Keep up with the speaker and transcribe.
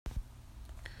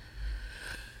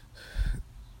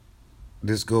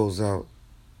This goes out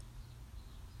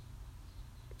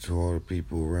to all the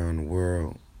people around the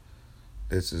world.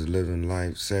 This is Living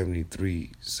Life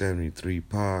 7373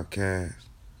 podcast.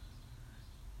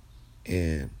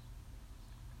 And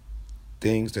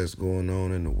things that's going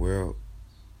on in the world,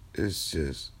 it's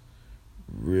just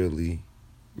really,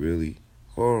 really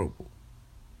horrible.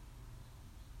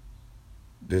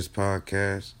 This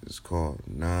podcast is called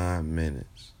 9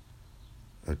 Minutes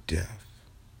of Death.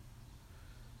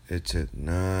 It took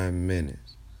 9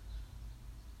 minutes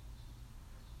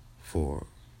for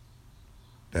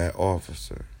that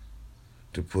officer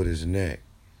to put his neck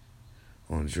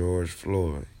on George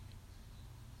Floyd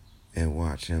and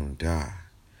watch him die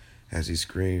as he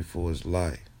screamed for his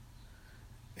life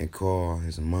and called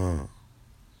his mom.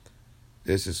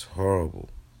 This is horrible.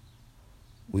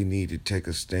 We need to take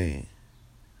a stand.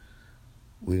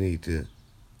 We need to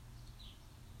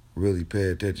really pay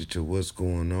attention to what's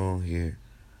going on here,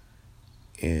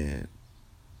 and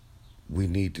we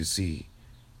need to see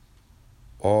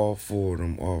all 4 of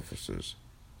them officers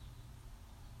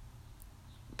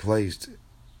placed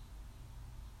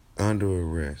under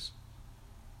arrest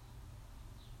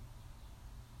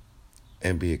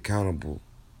and be accountable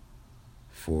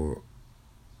for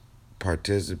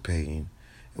participating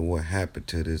in what happened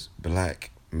to this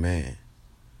black man.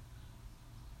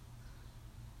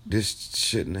 This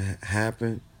shouldn't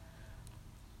happen,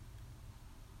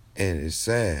 and it's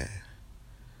sad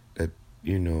that,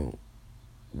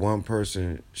 one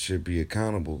person should be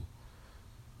accountable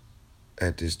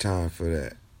at this time for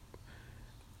that.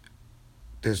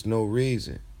 There's no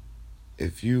reason.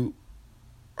 If you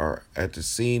are at the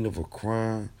scene of a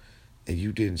crime and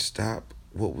you didn't stop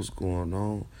what was going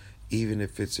on, even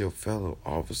if it's your fellow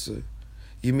officer,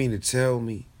 you mean to tell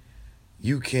me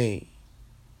you can't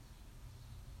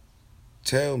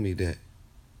tell me that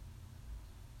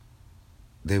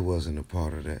they wasn't a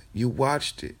part of that? You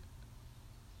watched it.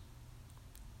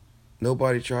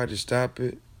 Nobody tried to stop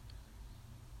it.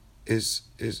 It's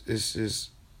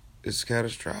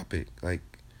catastrophic. Like,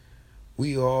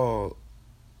 we all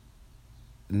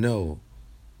know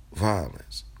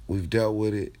violence. We've dealt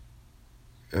with it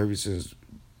ever since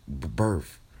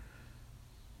birth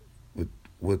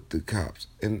with the cops.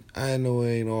 And I know it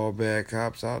ain't all bad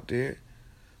cops out there,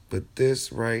 but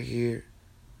this right here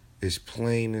is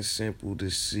plain and simple to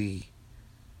see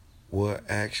what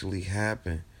actually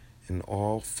happened, and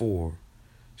all 4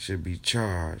 should be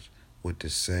charged with the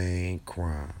same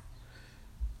crime.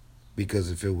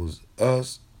 Because if it was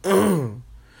us,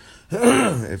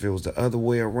 if it was the other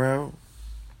way around,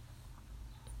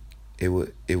 it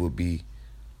would be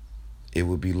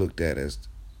looked at as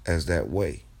that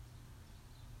way.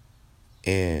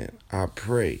 And I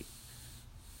pray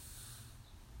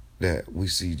that we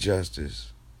see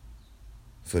justice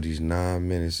for these 9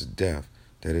 minutes of death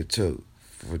that it took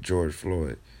for George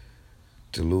Floyd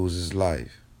to lose his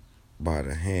life by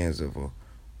the hands of a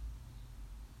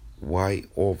white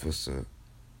officer.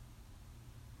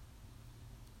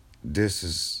 This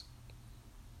is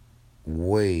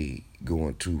way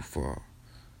going too far.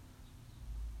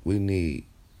 We need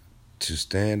to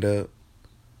stand up.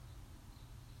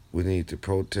 We need to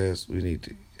protest. We need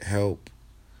to help.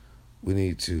 We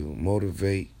need to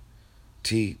motivate,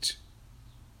 teach,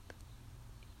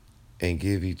 and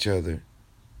give each other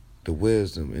the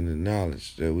wisdom and the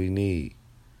knowledge that we need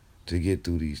to get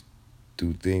through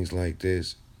things like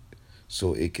this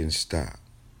so it can stop.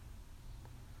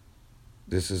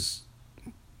 This is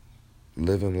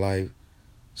Living Life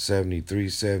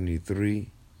 7373.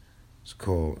 It's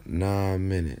called 9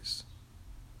 Minutes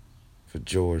for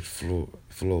George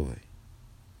Floyd.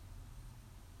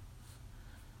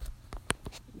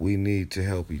 We need to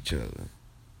help each other.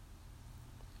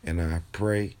 And I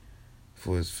pray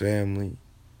for his family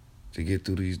to get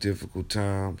through these difficult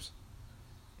times.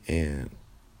 And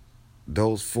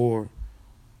those 4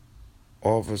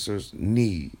 officers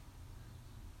need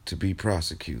to be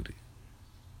prosecuted.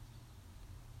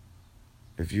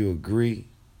 If you agree,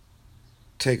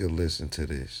 take a listen to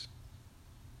this.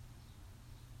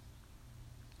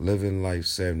 Living Life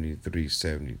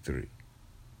 7373.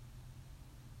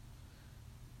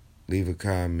 Leave a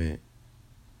comment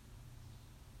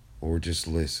or just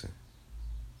listen.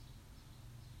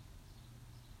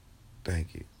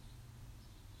 Thank you.